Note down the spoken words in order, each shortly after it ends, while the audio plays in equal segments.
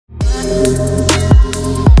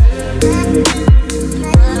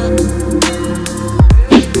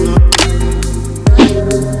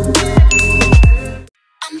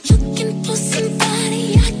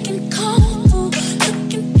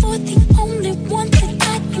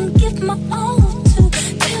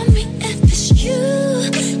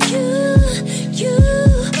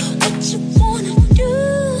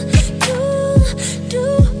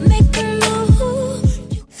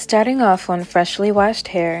Starting off on freshly washed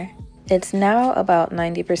hair, it's now about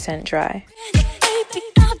 90% dry.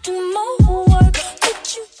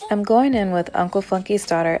 I'm going in with Uncle Funky's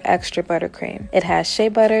Daughter Extra Buttercream. It has shea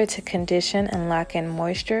butter to condition and lock in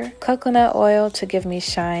moisture, coconut oil to give me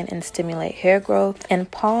shine and stimulate hair growth,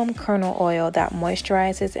 and palm kernel oil that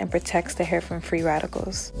moisturizes and protects the hair from free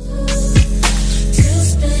radicals.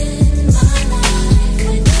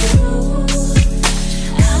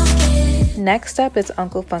 Next up is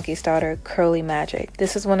Uncle Funky's Daughter Curly Magic.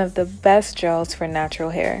 This is one of the best gels for natural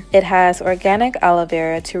hair. It has organic aloe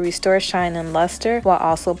vera to restore shine and luster while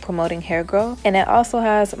also promoting hair growth. And it also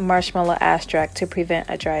has marshmallow extract to prevent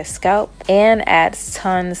a dry scalp and adds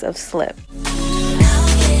tons of slip.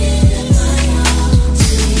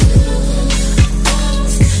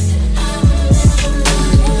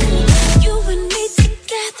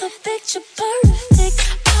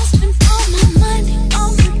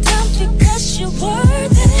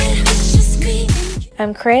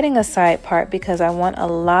 I'm creating a side part because I want a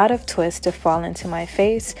lot of twist to fall into my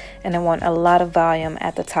face and I want a lot of volume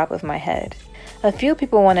at the top of my head. A few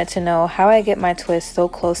people wanted to know how I get my twist so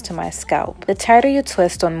close to my scalp. The tighter you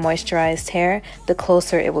twist on moisturized hair, the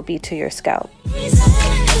closer it will be to your scalp.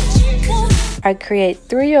 I create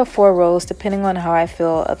 3 or 4 rows depending on how I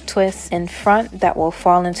feel of twists in front that will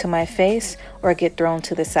fall into my face or get thrown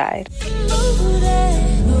to the side.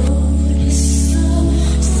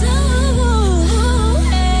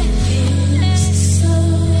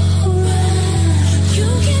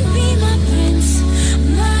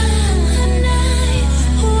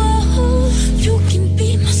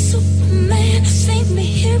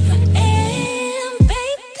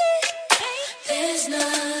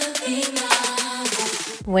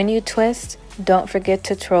 When you twist, don't forget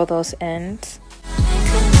to twirl those ends.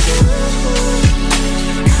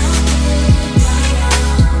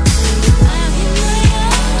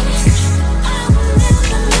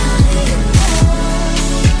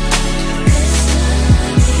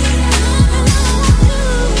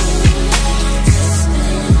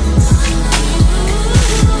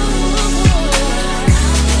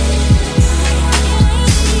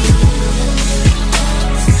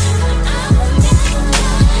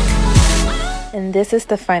 And this is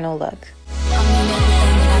the final look.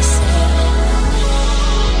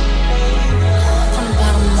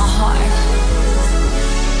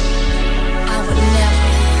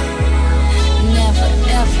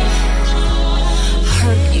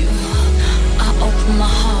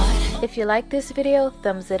 If you like this video,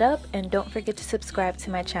 thumbs it up and don't forget to subscribe to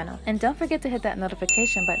my channel. And don't forget to hit that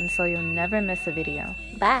notification button so you'll never miss a video.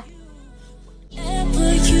 Bye!